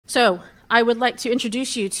So I would like to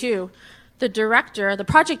introduce you to the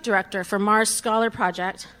project director for Mars Scholar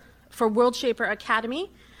Project for Worldshaper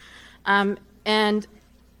Academy. And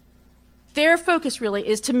their focus really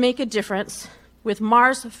is to make a difference with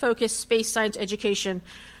Mars-focused space science education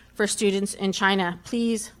for students in China.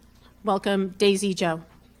 Please welcome Daisy Zhou.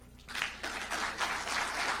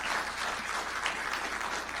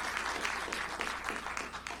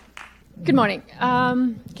 Good morning.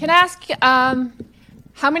 Can I ask,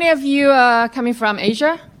 how many of you are coming from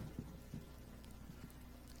Asia?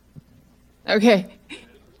 Okay.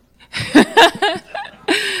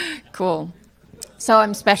 Cool. So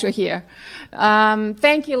I'm special here.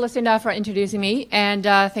 Thank you, Lucinda, for introducing me, and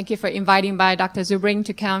thank you for inviting by Dr. Zhou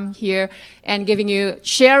to come here and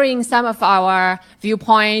sharing some of our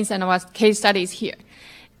viewpoints and our case studies here.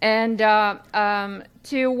 And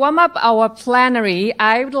to warm up our plenary,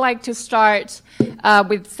 I would like to start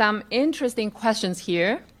with some interesting questions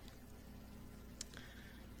here.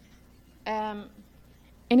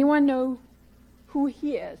 Anyone know who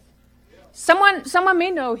he is? Someone may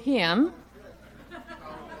know him,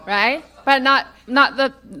 right? But not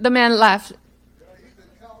the man left.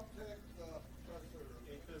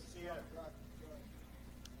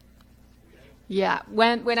 Yeah,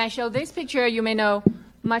 when I show this picture, you may know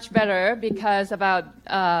much better because about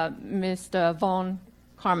Mr. von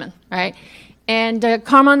Karman, right? And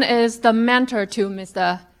Karman is the mentor to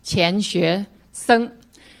Mr. Qian Xue Seng.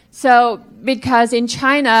 So because in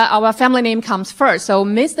China, our family name comes first. So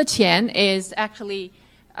Mr. Qian is actually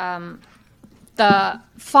the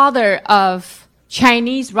father of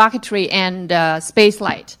Chinese rocketry and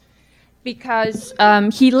spaceflight because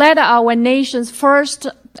he led our nation's first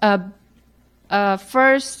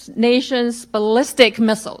nation's ballistic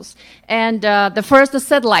missiles and the first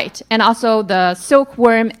satellite and also the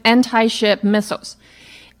Silkworm anti-ship missiles.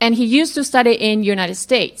 And he used to study in United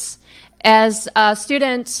States as a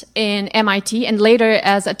student in MIT and later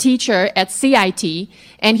as a teacher at CIT.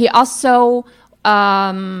 And he also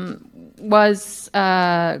was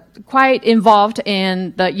quite involved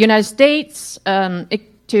in the United States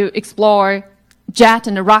to explore jet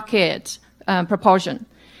and rocket propulsion.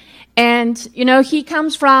 And, he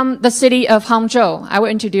comes from the city of Hangzhou. I will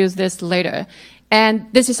introduce this later. And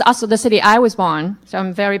this is also the city I was born, so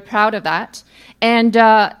I'm very proud of that. And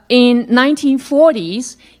in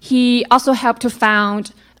 1940s, he also helped to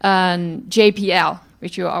found JPL,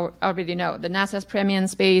 which you already know, the NASA's Premier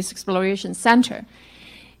Space Exploration Center.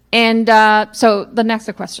 And so the next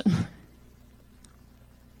question.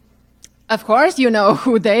 Of course, you know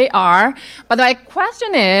who they are, but my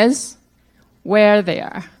question is where they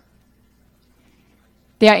are.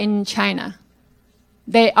 They are in China.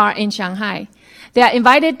 They are in Shanghai. They are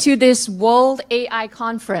invited to this World AI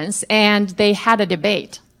conference, and they had a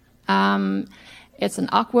debate. It's an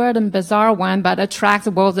awkward and bizarre one, but attracts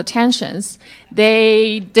the world's attentions.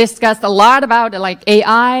 They discussed a lot about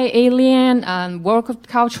AI, alien, world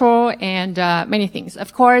culture, and many things.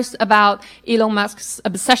 Of course, about Elon Musk's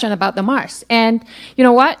obsession about the Mars. And you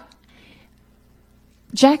know what?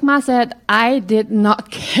 Jack Ma said, I did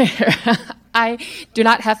not care. I do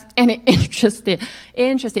not have any interest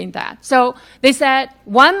in that. So they said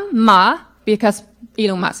one Ma, because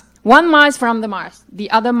Elon Musk, one Ma is from the Mars,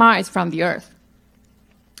 the other Ma is from the Earth.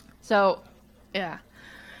 So, yeah.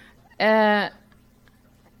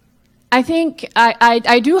 I think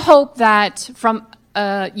I do hope that from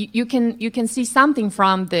you can see something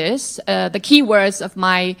from this. The key words of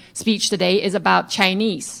my speech today is about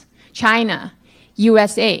Chinese, China,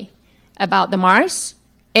 USA, about the Mars,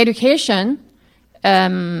 education,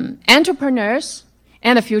 entrepreneurs,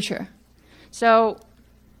 and the future. So,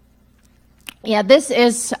 yeah, this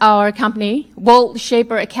is our company,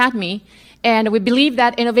 Worldshaper Academy, and we believe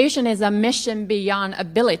that innovation is a mission beyond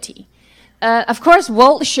ability. Of course,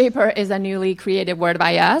 Worldshaper is a newly created word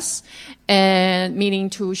by us, meaning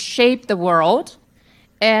to shape the world.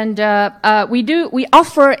 And we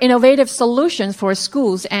offer innovative solutions for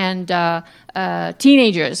schools and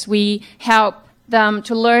teenagers. We help them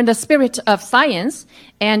to learn the spirit of science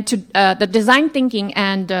and to the design thinking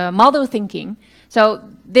and model thinking. So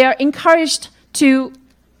they are encouraged to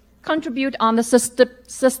contribute on the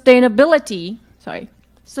sustainability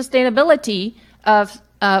of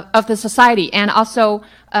the society, and also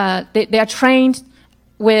they are trained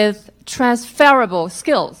with transferable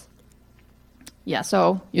skills. Yeah,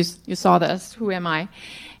 so you saw this. Who am I?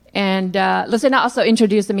 And Lucinda also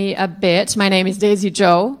introduced me a bit. My name is Daisy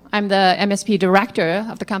Zhou. I'm the MSP director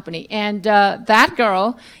of the company. And that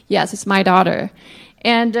girl, yes, it's my daughter.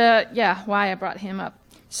 And why I brought him up.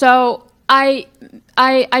 So I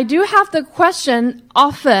do have the question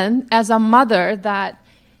often as a mother that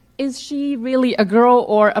is she really a girl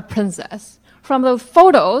or a princess? From the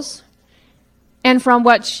photos and from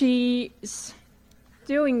what she's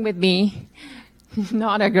doing with me,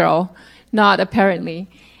 not a girl, not apparently.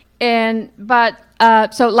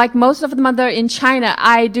 So like most of the mother in China,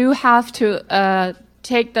 I do have to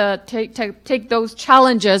take those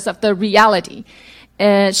challenges of the reality.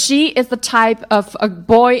 She is the type of a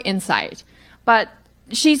boy inside, but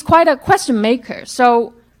she's quite a question maker.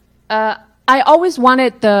 So I always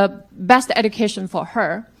wanted the best education for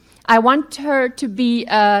her. I want her to be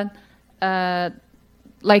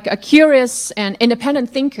like a curious and independent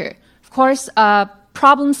thinker. Of course, a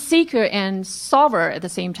problem seeker and solver at the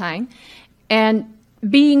same time, and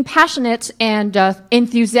being passionate and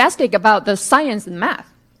enthusiastic about the science and math.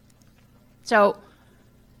 So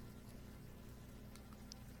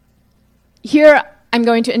here I'm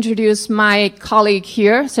going to introduce my colleague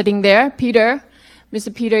here, sitting there, Peter,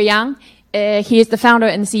 Mr. Peter Yang. He is the founder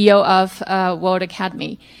and CEO of World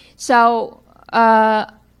Academy. So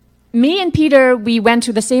me and Peter, we went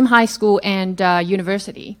to the same high school and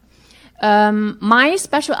university. My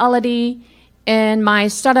specialty in my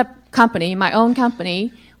startup company, my own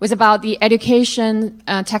company, was about the education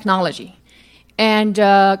technology and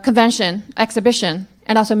convention, exhibition,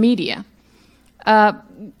 and also media.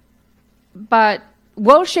 But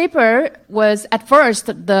Worldshaper was at first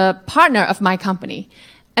the partner of my company.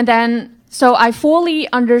 And then, so I fully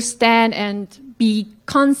understand and be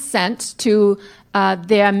consent to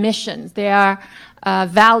their missions, their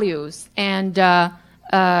values, and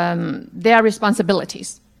their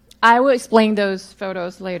responsibilities. I will explain those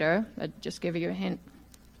photos later. I'll just give you a hint.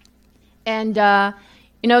 And,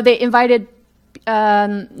 they invited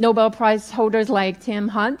Nobel Prize holders like Tim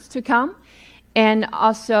Hunt to come, and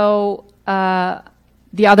also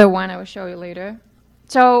the other one I will show you later.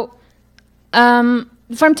 So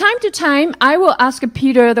from time to time, I will ask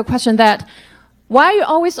Peter the question that, why you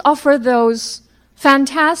always offer those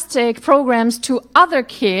fantastic programs to other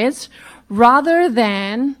kids rather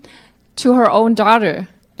than to her own daughter?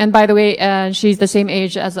 And by the way, she's the same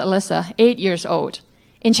age as Alyssa, 8 years old.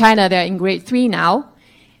 In China, they're in grade 3 now.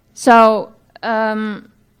 So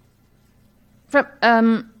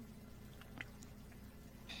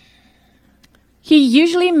he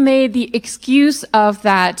usually made the excuse of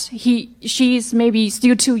that she's maybe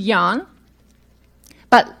still too young.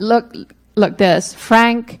 But look this,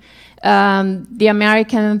 Frank, the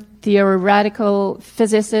American theoretical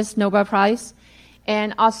physicist Nobel Prize,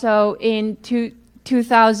 and also in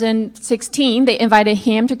 2016, they invited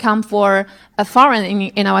him to come for a forum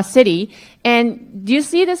in our city. And do you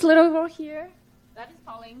see this little girl here? That is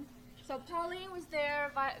Pauline. So Pauline was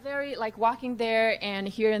there, very like walking there and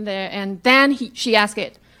here and there. And then she asked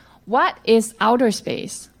it, what is outer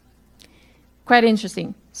space? Quite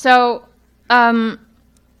interesting. So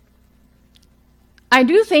I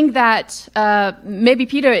do think that maybe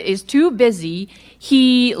Peter is too busy.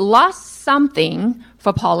 He lost something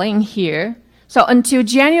for Pauline here. So until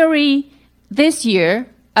January this year,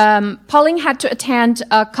 Pauline had to attend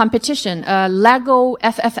a competition, a Lego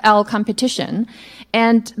FFL competition.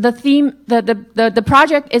 And the theme, the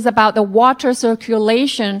project is about the water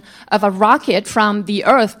circulation of a rocket from the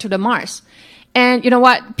Earth to the Mars. And you know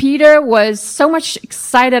what? Peter was so much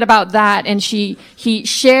excited about that, and he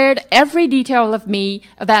shared every detail of me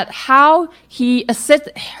about how he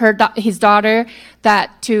assisted his daughter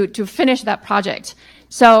to finish that project.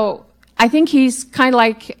 So I think he's kind of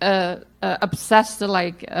like obsessed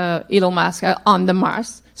like Elon Musk on the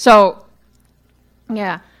Mars. So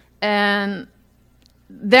yeah, and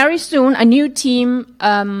very soon a new team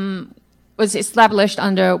was established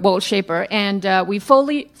under Worldshaper, and we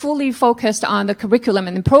fully focused on the curriculum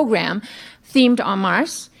and the program themed on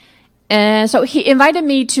Mars. And so he invited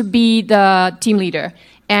me to be the team leader,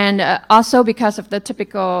 and also because of the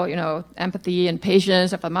typical, empathy and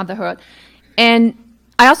patience of a motherhood. And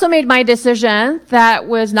I also made my decision that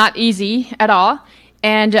was not easy at all,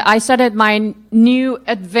 and I started my new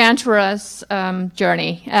adventurous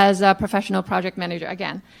journey as a professional project manager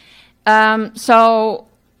again. So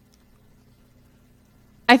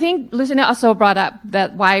I think Lucinda also brought up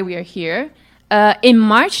that why we are here. In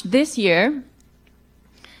March this year,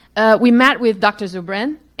 we met with Dr.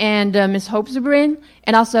 Zubrin and Ms. Hope Zubrin,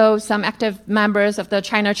 and also some active members of the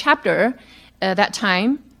China chapter that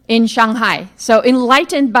time in Shanghai. So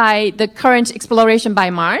enlightened by the current exploration by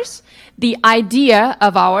Mars, the idea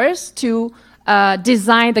of ours to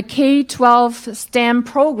design the K-12 STEM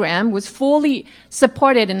program was fully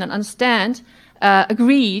supported and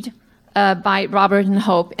agreed by Robert and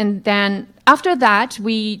Hope. And then after that,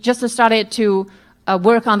 we just started to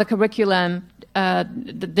work on the curriculum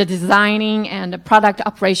the designing and the product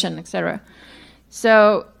operation, etc.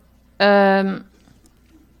 So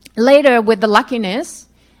later, with the luckiness,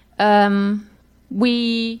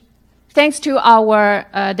 thanks to our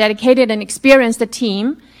dedicated and experienced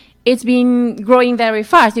team, it's been growing very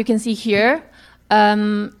fast. You can see here,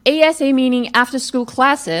 ASA meaning after-school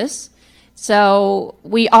classes. So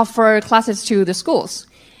we offer classes to the schools.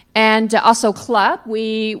 And also club,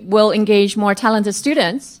 we will engage more talented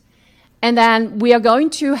students. And then we are going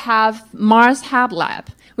to have Mars Hab Lab.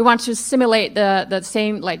 We want to simulate the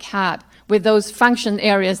same like hab with those function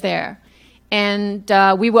areas there. And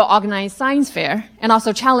we will organize science fair and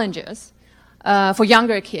also challenges for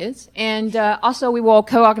younger kids. And also we will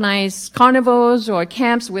co-organize carnivals or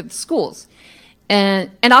camps with schools.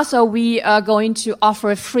 And also we are going to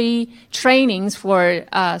offer free trainings for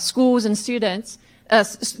schools and students,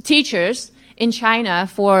 teachers in China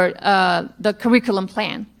for the curriculum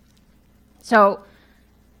plan. So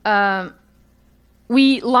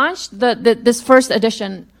we launched this first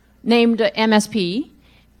edition named MSP.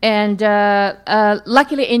 And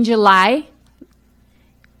luckily in July,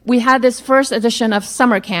 we had this first edition of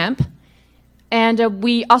summer camp. And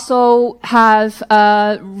we also have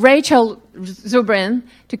Rachel Zubrin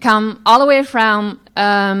to come all the way from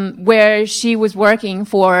where she was working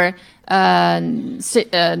for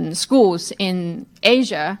schools in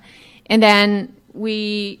Asia. And then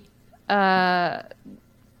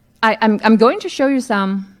I'm going to show you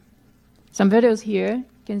some videos here. You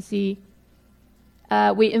can see.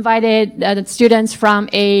 We invited students from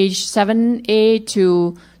age 7, 8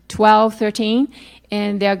 to 12, 13,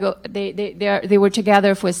 and they were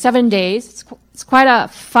together for 7 days. It's quite a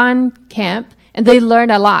fun camp, and they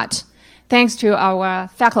learned a lot. Thanks to our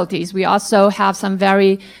faculties, we also have some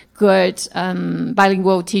very good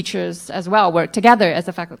bilingual teachers as well, work together as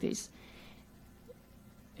the faculties.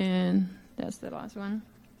 And that's the last one.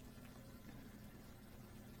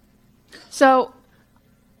 So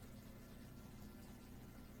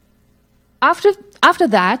after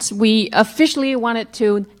that, we officially wanted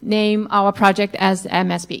to name our project as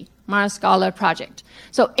MSP, Mars Scholar Project.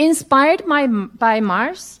 So inspired by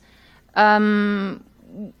Mars,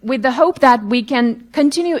 with the hope that we can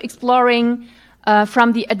continue exploring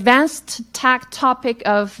from the advanced tech topic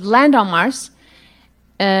of land on Mars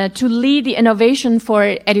to lead the innovation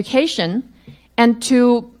for education and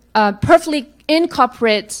to perfectly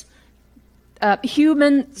incorporate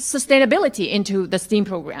human sustainability into the STEAM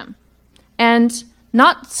program. And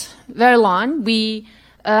not very long, we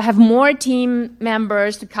have more team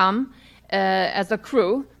members to come as a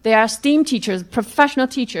crew. They are STEAM teachers, professional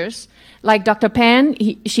teachers, like Dr. Pan.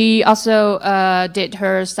 She also did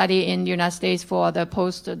her study in the United States for the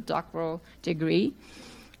postdoctoral degree.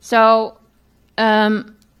 So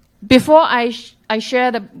before I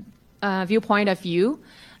share the viewpoint of view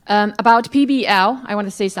about PBL, I want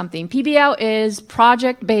to say something. PBL is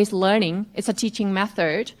project-based learning. It's a teaching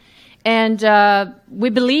method. And we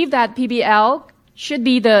believe that PBL should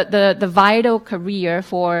be the vital carrier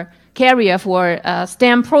for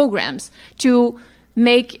STEM programs to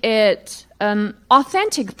make it an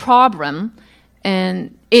authentic problem,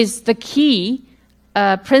 and is the key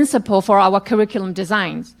principle for our curriculum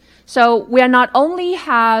designs. So we are not only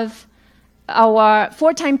have our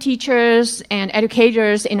full-time teachers and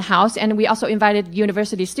educators in-house, and we also invited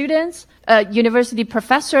university students, university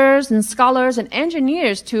professors and scholars and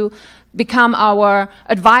engineers to become our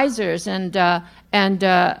advisors and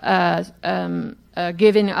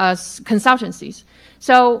giving us consultancies.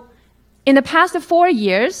 So in the past 4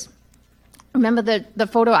 years, remember the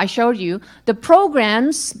photo I showed you, the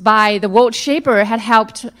programs by the Worldshaper had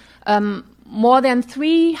helped more than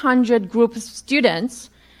 300 group of students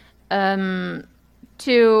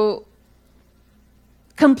to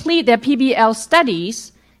complete their PBL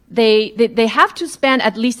studies. They have to spend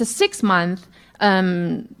at least 6 months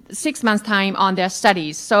time on their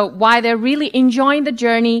studies. So while they're really enjoying the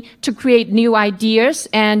journey to create new ideas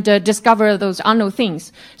and discover those unknown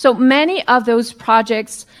things. So many of those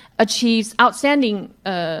projects achieves outstanding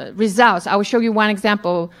results. I will show you one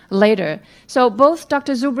example later. So both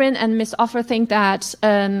Dr. Zubrin and Ms. Offer think that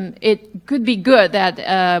it could be good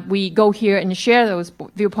that we go here and share those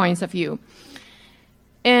viewpoints of view.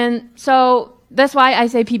 And so that's why I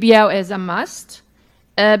say PBL is a must.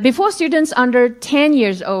 Before students under 10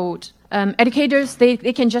 years old, educators, they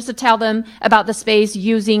can just tell them about the space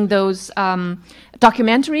using those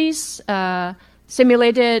documentaries,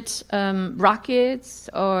 simulated rockets,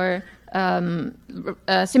 or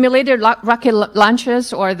simulated rocket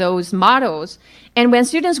launchers, or those models. And when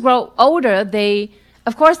students grow older,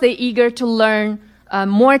 of course, they're eager to learn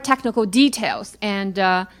more technical details. And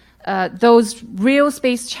those real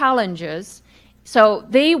space challenges. So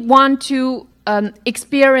they want to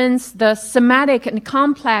experience the thematic and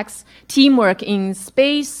complex teamwork in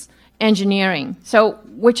space engineering, so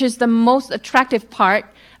which is the most attractive part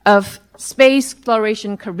of space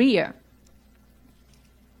exploration career.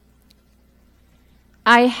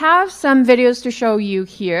 I have some videos to show you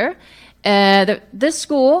here. This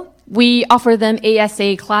school, we offer them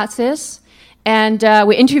ASA classes, and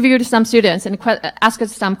we interviewed some students and asked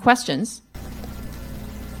some questions.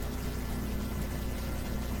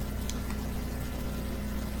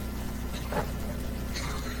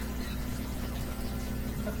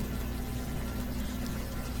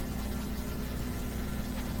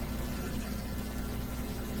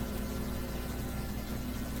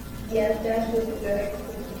 Yeah, that would be very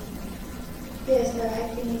cool. Yes, but I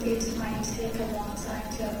think it might take a long time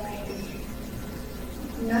to arrive.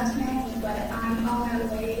 Not many, but I'm on my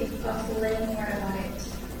way of learning more about it.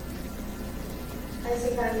 I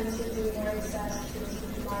think I need to do more research to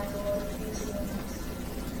keep my goal of using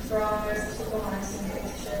from our supervising it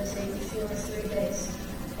should take 2 or 3 days,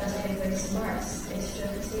 but I'm very smart. It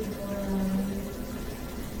should take more.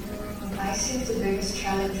 I think the biggest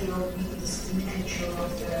challenge will be the speed control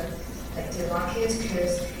of the rockets,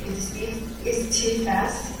 because if the speed is too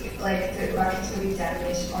fast, like the rockets will be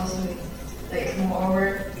damaged. Also, like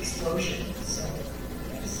more explosion. So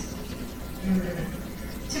yes.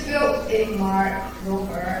 To build a Mars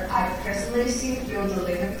rover, I personally think build a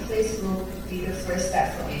living place will be the first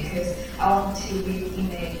step for me, because I want to be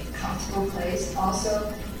in a comfortable place.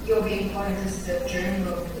 Also, it will be important because the journey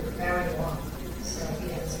will be very long. So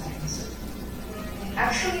yeah, that's my answer.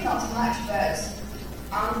 Actually, not much, but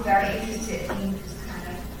I'm very interested in this kind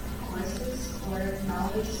of courses or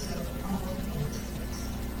knowledge, so I'm looking into it.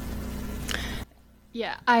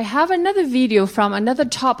 Yeah, I have another video from another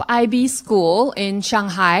top IB school in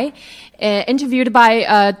Shanghai, interviewed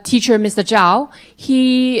by teacher Mr. Zhou.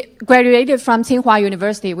 He graduated from Tsinghua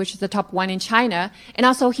University, which is the top one in China, and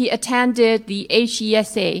also he attended the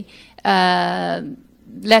HESA.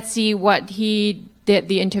 Let's see what he did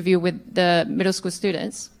the interview with the middle school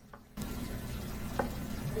students.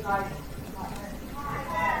 Hi, I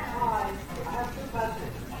have 2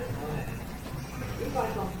 questions. If I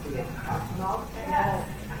don't see an astronaut,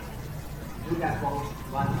 you can go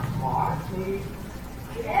one on Mars, please.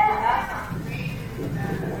 Yeah,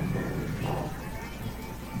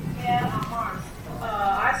 on Mars.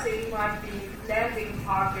 I think it might be landing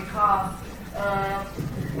part because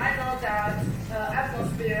I know that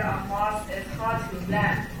atmosphere on Mars is hard to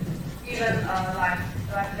land, even like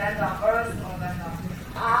land on Earth or land on.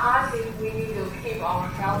 I think we need to keep our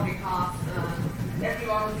health because if you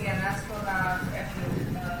want to be an astronaut,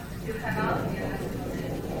 you cannot be an astronaut.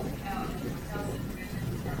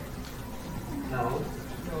 No.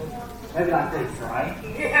 Maybe like this, right?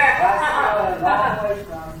 Yeah. That's long way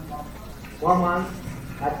from 1 month,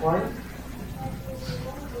 that point.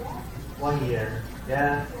 1 year.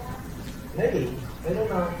 Yeah. Maybe. I don't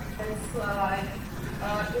know. It's like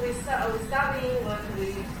we studying what we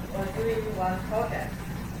were doing one project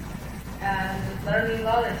and learning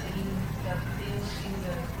knowledge in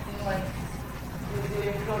like we're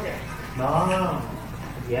doing project. No.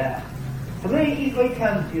 Yeah. So maybe if we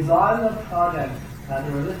can design a project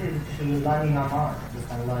that related to landing on Mars, we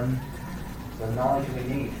can learn the knowledge we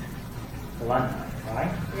need to land on,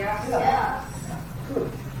 right? Yeah.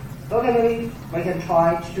 Good. So okay, we can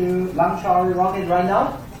try to launch our rocket right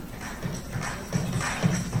now.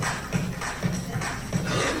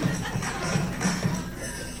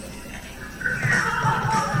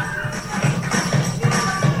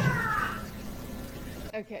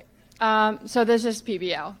 Okay, so this is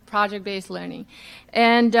PBL, project-based learning.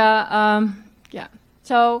 And yeah,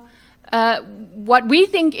 so what we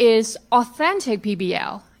think is authentic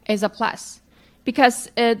PBL is a plus, because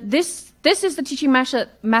this is the teaching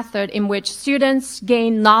method in which students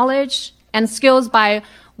gain knowledge and skills by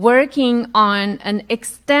working on an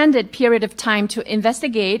extended period of time to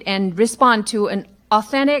investigate and respond to an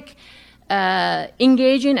authentic,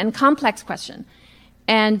 engaging, and complex question,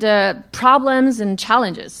 and problems and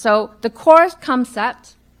challenges. So the core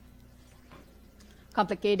concept: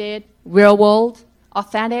 complicated, real world,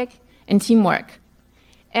 authentic, and teamwork.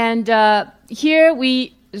 And here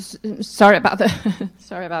we, sorry about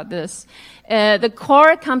this. The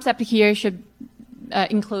core concept here should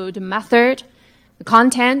include method, the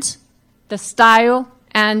content, the style,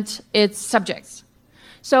 and its subjects.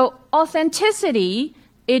 So authenticity,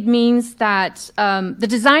 it means that the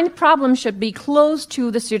design problem should be close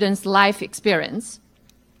to the student's life experience.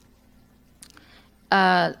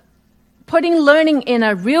 Putting learning in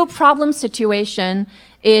a real problem situation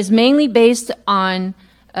is mainly based on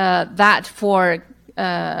that for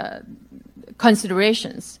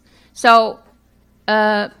considerations. So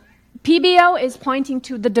PBL is pointing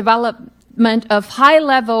to the development of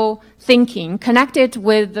high-level thinking connected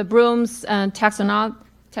with the Bloom's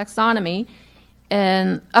taxonomy.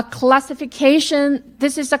 And a classification,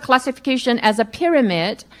 this is a classification as a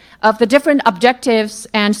pyramid of the different objectives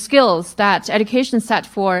and skills that education set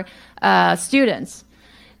for students.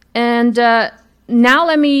 And now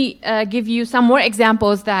let me give you some more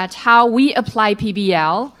examples that how we apply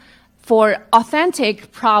PBL for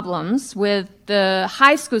authentic problems with the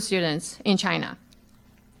high school students in China.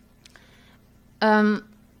 No,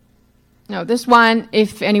 this one,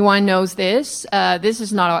 if anyone knows this, this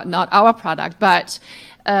is not our product, but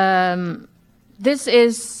this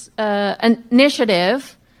is an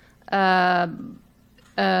initiative from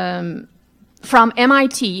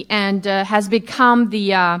MIT and has become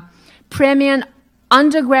the premium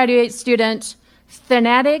undergraduate student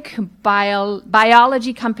thematic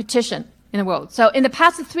biology competition in the world. So in the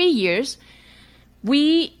past 3 years,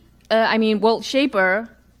 Worldshaper,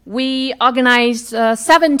 we organized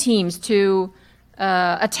 7 teams to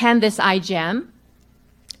attend this iGEM,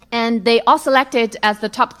 and they all selected as the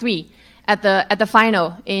top 3 at the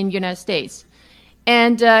final in United States.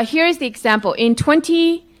 And here is the example. In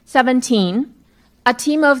 2017, a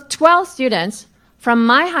team of 12 students from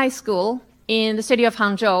my high school in the city of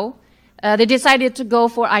Hangzhou, they decided to go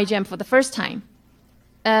for iGEM for the first time.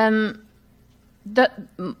 My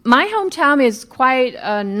hometown is quite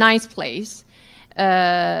a nice place.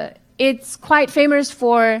 It's quite famous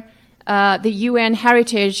for the UN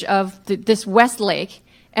heritage of this West Lake,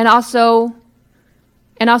 and also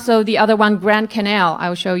the other one, Grand Canal. I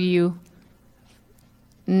will show you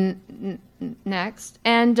next.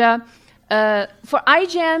 And for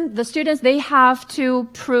iGEM, the students, they have to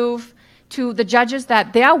prove to the judges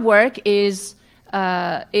that their work is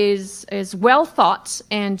well thought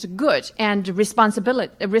and good and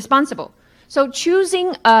responsible. So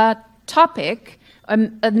choosing a topic,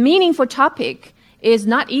 a meaningful topic, is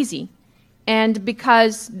not easy, and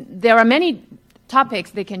because there are many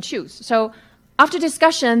topics they can choose. So after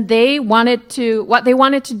discussion, what they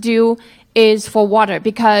wanted to do is for water,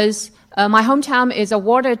 because my hometown is a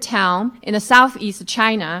water town in the southeast of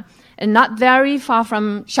China, and not very far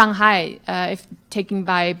from Shanghai. If taken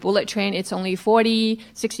by bullet train, it's only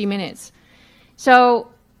 40-60 minutes. So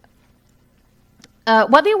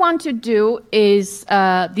what they want to do is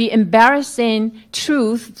the embarrassing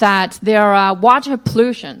truth that there are water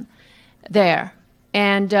pollution there,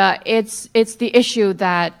 and it's the issue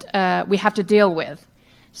that we have to deal with.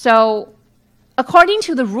 So according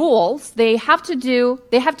to the rules, they have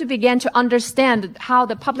to begin to understand how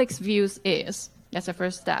the public's views is. That's the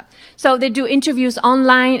first step. So they do interviews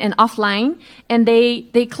online and offline, and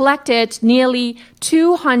they collected nearly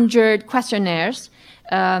 200 questionnaires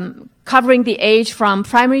covering the age from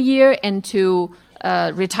primary year into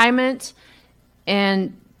retirement,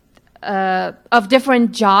 and of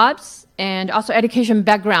different jobs and also education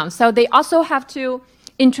backgrounds. So they also have to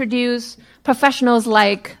introduce professionals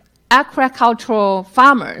like agricultural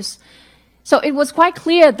farmers. So it was quite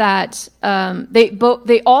clear that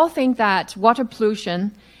they all think that water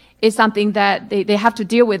pollution is something that they have to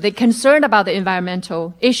deal with. They're concerned about the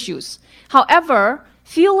environmental issues. However,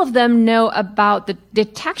 few of them know about the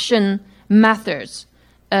detection methods.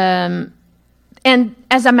 And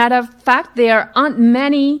as a matter of fact, there aren't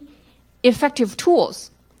many effective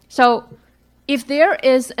tools. So if there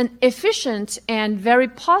is an efficient and very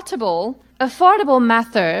portable, affordable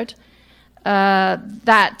method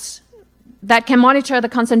that can monitor the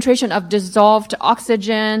concentration of dissolved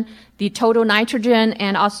oxygen, the total nitrogen,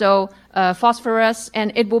 and also phosphorus,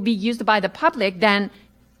 and it will be used by the public, then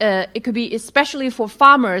it could be especially for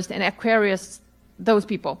farmers and aquarists, those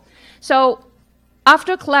people. So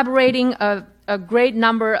after collaborating a great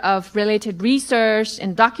number of related research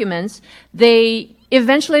and documents, they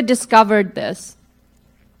eventually discovered this.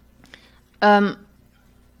 So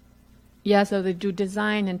they do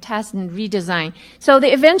design and test and redesign. So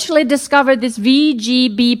they eventually discovered this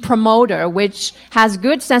VGB promoter, which has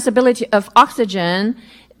good sensibility of oxygen.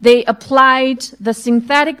 They applied the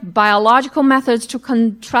synthetic biological methods to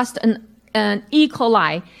contrast an E.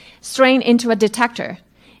 coli strain into a detector.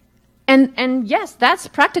 And yes, that's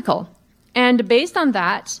practical. And based on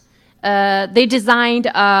that, they designed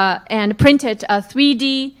and printed a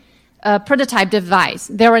 3D prototype device.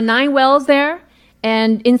 There are 9 wells there,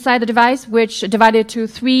 and inside the device, which divided to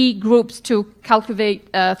 3 groups to calculate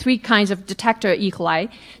 3 kinds of detector E. coli.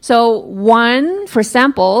 So 1 for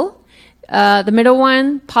sample, the middle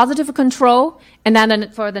one positive for control, and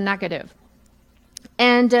then for the negative.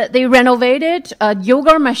 And they renovated a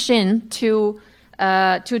yoga machine to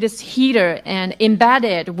this heater and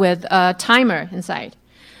embedded with a timer inside.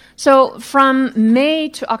 So from May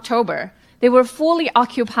to October, they were fully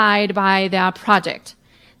occupied by their project.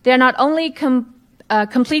 They not only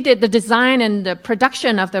completed the design and the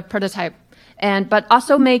production of the prototype, but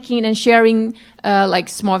also making and sharing like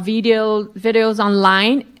small videos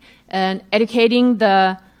online and educating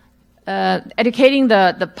the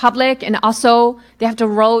public, and also they have to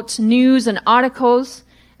write news and articles.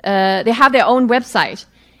 They have their own website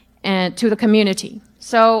to the community.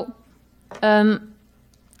 So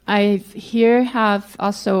I here have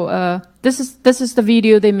also this is the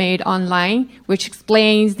video they made online, which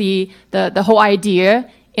explains the whole idea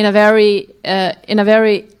in a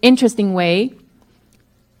very interesting way,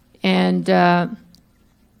 and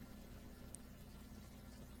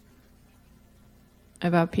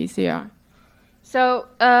about PCR. So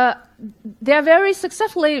they are very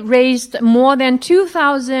successfully raised more than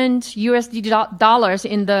 $2,000 dollars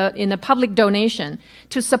in the public donation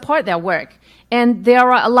to support their work. And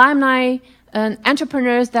there are alumni and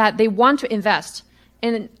entrepreneurs that they want to invest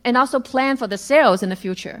and also plan for the sales in the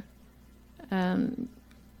future.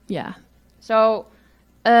 Yeah. So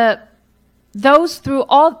those through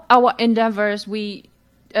all our endeavors, we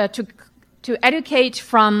to educate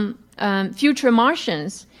from future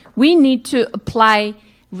Martians, we need to apply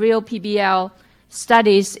real PBL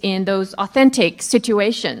studies in those authentic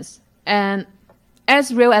situations and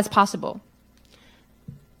as real as possible.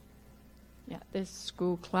 Yeah, this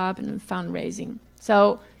school club and fundraising.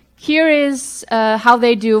 So here is how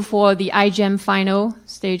they do for the iGEM final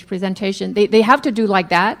stage presentation. They have to do like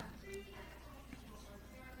that.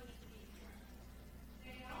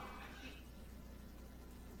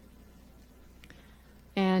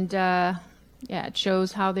 And yeah, it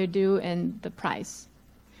shows how they do and the price.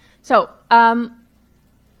 So,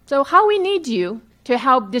 so how we need you to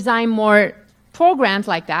help design more programs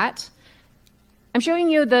like that. I'm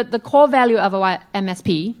showing you the core value of our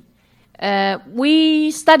MSP.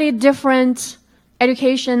 We studied different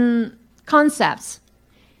education concepts,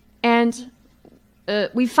 and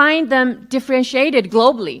we find them differentiated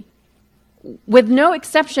globally. With no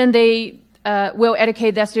exception, they will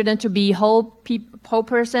educate their student to be whole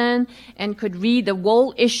person and could read the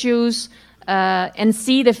world issues and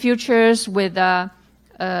see the futures with an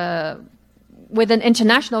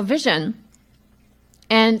international vision.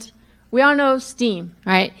 And we all know STEAM,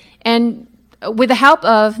 right? And with the help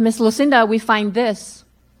of Ms. Lucinda, we find this.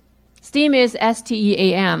 STEAM is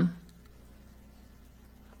STEAM.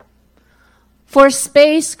 For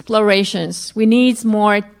space explorations, we need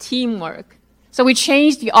more teamwork. So we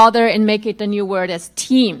changed the order and make it the new word as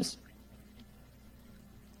teams.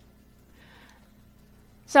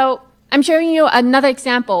 So I'm showing you another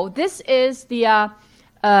example. This is the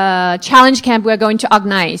challenge camp we're going to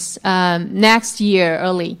organize next year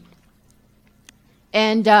early.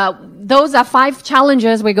 And those are 5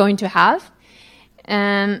 challenges we're going to have.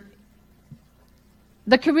 And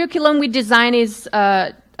the curriculum we design is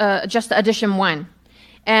just edition 1.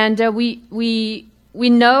 And we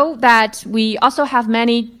know that we also have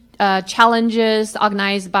many challenges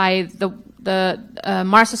organized by the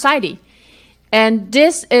Mars Society. And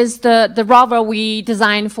this is the rover we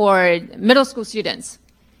designed for middle school students.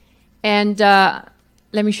 And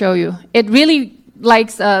let me show you. It really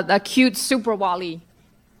likes a cute Super Wall-E.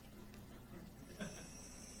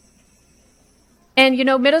 And, you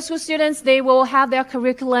know, middle school students, they will have their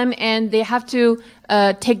curriculum and they have to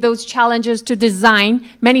take those challenges to design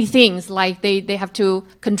many things, like they have to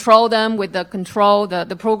control them with the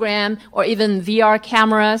program, or even VR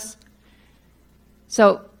cameras.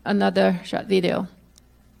 So another short video.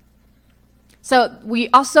 So we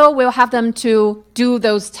also will have them to do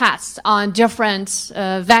those tests on different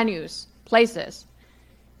venues, places.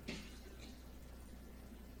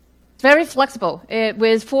 It's very flexible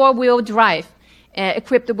with 4-wheel drive.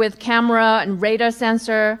 Equipped with camera and radar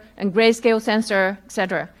sensor and grayscale sensor,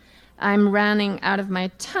 etc. I'm running out of my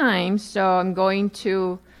time, so I'm going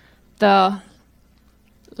to the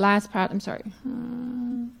last part. I'm sorry.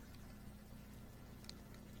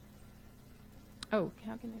 Oh,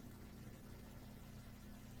 how can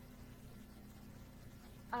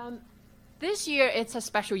I? This year, it's a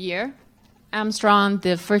special year. Armstrong,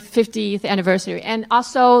 the 50th anniversary, and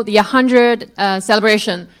also the 100th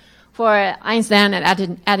celebration for Einstein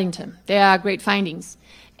and Eddington. They are great findings.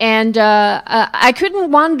 And I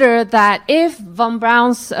couldn't wonder that if von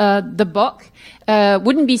Braun's the book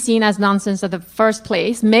wouldn't be seen as nonsense at the first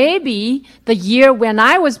place, maybe the year when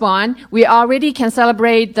I was born, we already can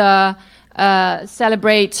celebrate the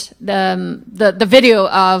video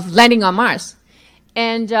of landing on Mars.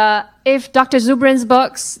 And if Dr. Zubrin's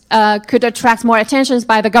books could attract more attention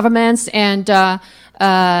by the governments and the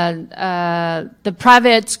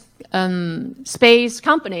private space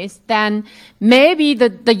companies, then maybe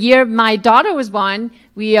the year my daughter was born,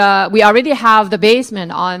 we already have the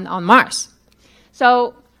basement on Mars.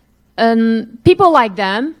 So people like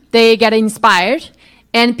them, they get inspired,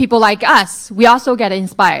 and people like us, we also get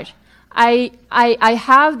inspired. I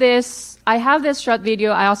have this short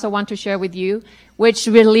video I also want to share with you, which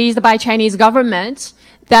released by Chinese government,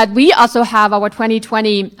 that we also have our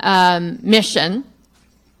 2020 mission.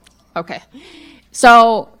 Okay,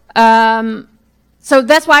 so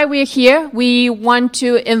that's why we're here. We want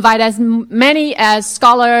to invite as many as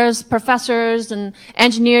scholars, professors, and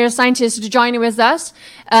engineers, scientists to join with us,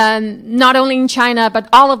 not only in China, but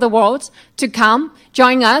all of the world, to come,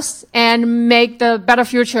 join us, and make the better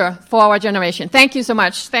future for our generation. Thank you so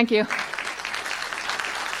much. Thank you.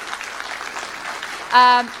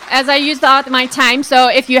 As I used out my time, so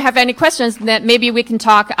if you have any questions, then maybe we can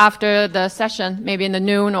talk after the session, maybe in the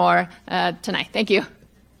noon or tonight. Thank you.